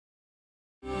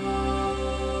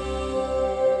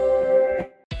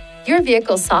Your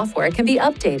vehicle's software can be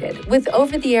updated with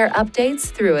over-the-air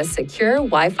updates through a secure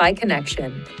Wi-Fi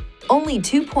connection. Only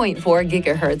 2.4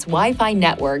 GHz Wi-Fi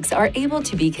networks are able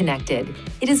to be connected.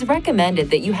 It is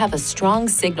recommended that you have a strong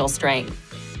signal strength.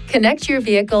 Connect your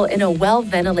vehicle in a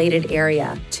well-ventilated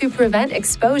area to prevent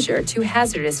exposure to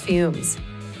hazardous fumes.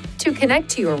 To connect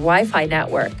to your Wi-Fi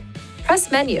network,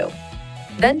 press Menu,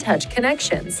 then touch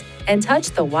Connections and touch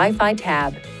the Wi-Fi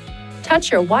tab.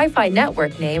 Touch your Wi-Fi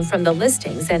network name from the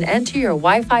listings and enter your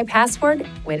Wi-Fi password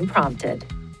when prompted.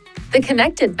 The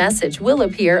connected message will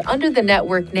appear under the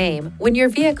network name when your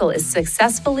vehicle is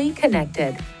successfully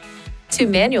connected. To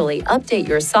manually update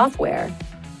your software,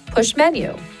 push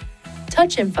Menu,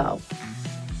 touch Info,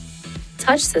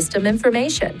 touch System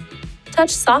Information, touch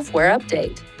Software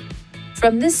Update.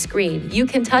 From this screen, you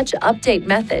can touch Update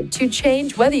Method to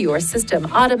change whether your system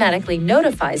automatically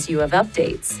notifies you of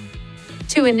updates.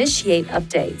 To initiate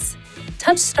updates,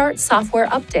 touch Start Software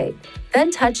Update,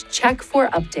 then touch Check for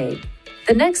Update.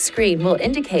 The next screen will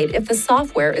indicate if the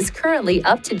software is currently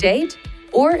up to date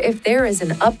or if there is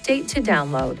an update to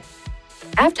download.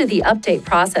 After the update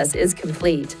process is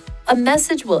complete, a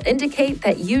message will indicate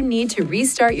that you need to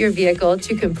restart your vehicle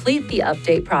to complete the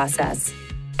update process.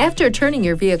 After turning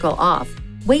your vehicle off,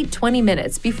 wait 20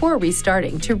 minutes before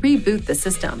restarting to reboot the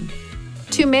system.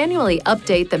 To manually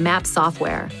update the map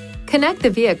software, connect the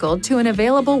vehicle to an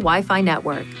available Wi-Fi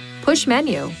network. Push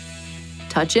Menu,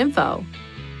 touch Info,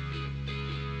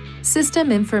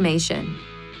 System Information,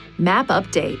 Map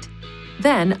Update,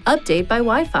 then Update by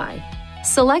Wi-Fi.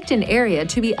 Select an area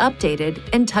to be updated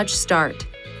and touch Start.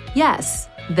 Yes,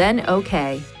 then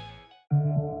OK.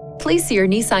 Please see your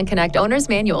Nissan Connect Owner's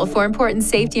Manual for important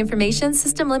safety information,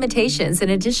 system limitations,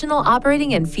 and additional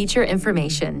operating and feature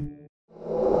information.